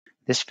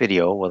This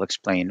video will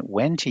explain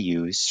when to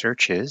use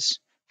searches,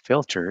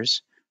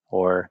 filters,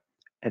 or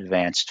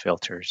advanced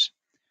filters.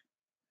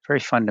 Very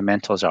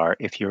fundamentals are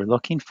if you're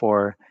looking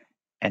for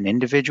an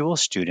individual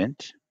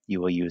student,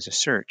 you will use a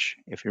search.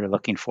 If you're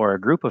looking for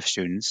a group of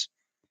students,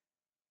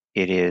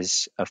 it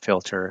is a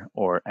filter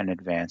or an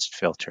advanced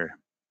filter.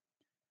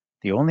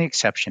 The only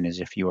exception is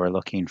if you are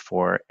looking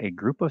for a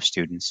group of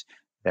students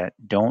that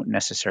don't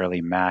necessarily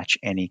match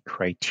any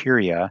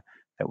criteria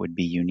that would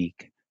be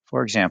unique.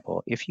 For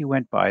example, if you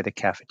went by the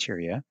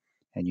cafeteria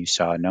and you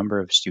saw a number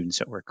of students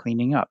that were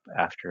cleaning up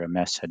after a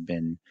mess had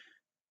been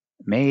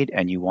made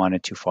and you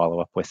wanted to follow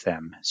up with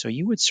them. So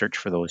you would search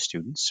for those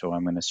students. So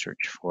I'm going to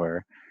search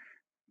for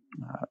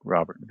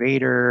Robert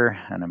Vader,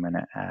 and I'm going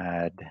to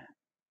add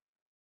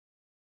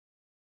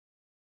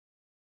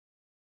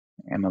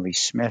Emily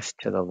Smith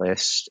to the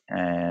list,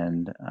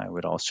 and I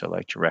would also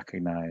like to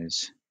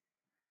recognize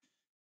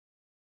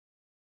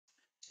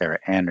Sarah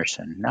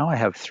Anderson. Now I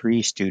have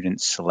 3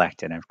 students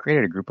selected. I've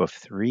created a group of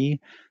 3,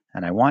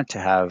 and I want to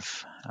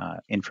have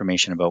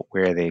information about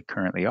where they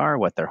currently are,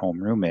 what their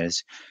homeroom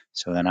is.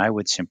 So then I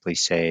would simply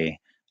say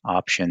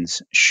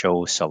options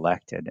show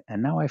selected.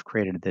 And now I've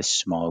created this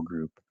small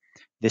group.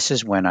 This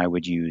is when I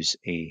would use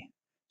a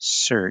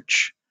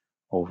search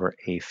over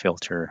a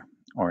filter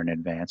or an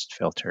advanced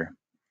filter.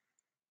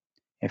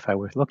 If I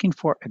were looking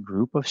for a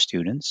group of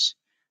students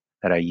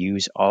that I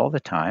use all the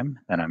time,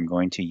 then I'm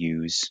going to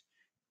use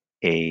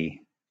a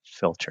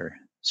filter.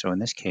 So in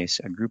this case,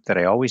 a group that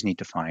I always need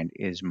to find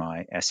is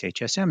my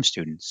SHSM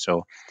students.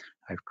 So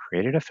I've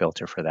created a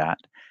filter for that,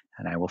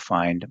 and I will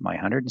find my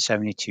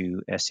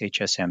 172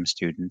 SHSM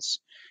students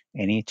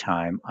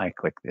anytime I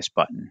click this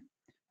button.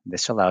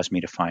 This allows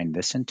me to find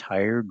this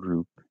entire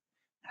group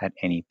at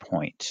any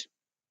point.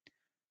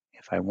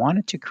 If I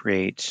wanted to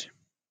create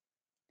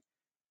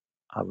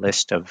a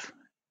list of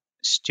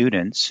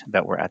students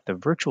that were at the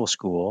virtual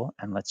school,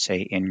 and let's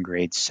say in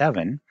grade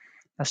 7,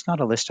 that's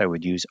not a list I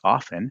would use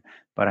often,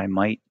 but I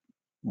might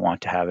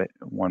want to have it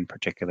one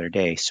particular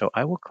day. So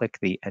I will click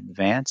the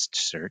advanced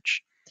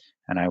search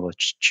and I will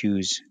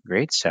choose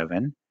grade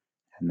 7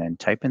 and then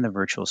type in the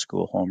virtual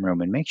school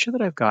homeroom and make sure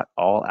that I've got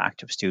all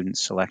active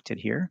students selected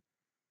here.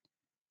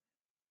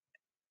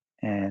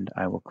 And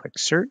I will click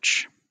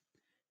search,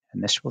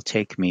 and this will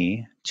take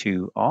me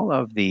to all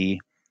of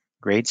the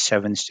grade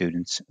 7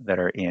 students that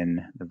are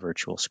in the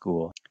virtual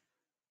school.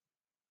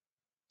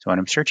 So when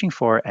I'm searching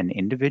for an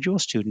individual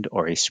student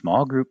or a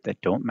small group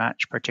that don't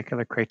match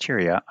particular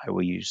criteria, I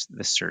will use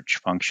the search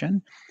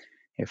function.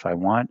 If I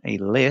want a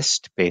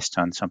list based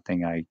on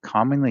something I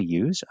commonly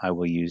use, I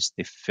will use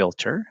the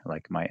filter,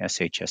 like my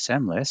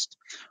SHSM list.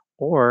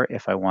 Or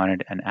if I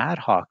wanted an ad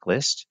hoc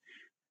list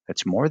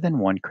that's more than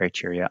one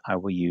criteria, I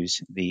will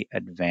use the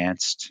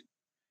advanced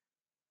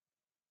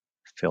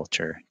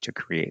filter to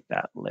create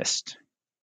that list.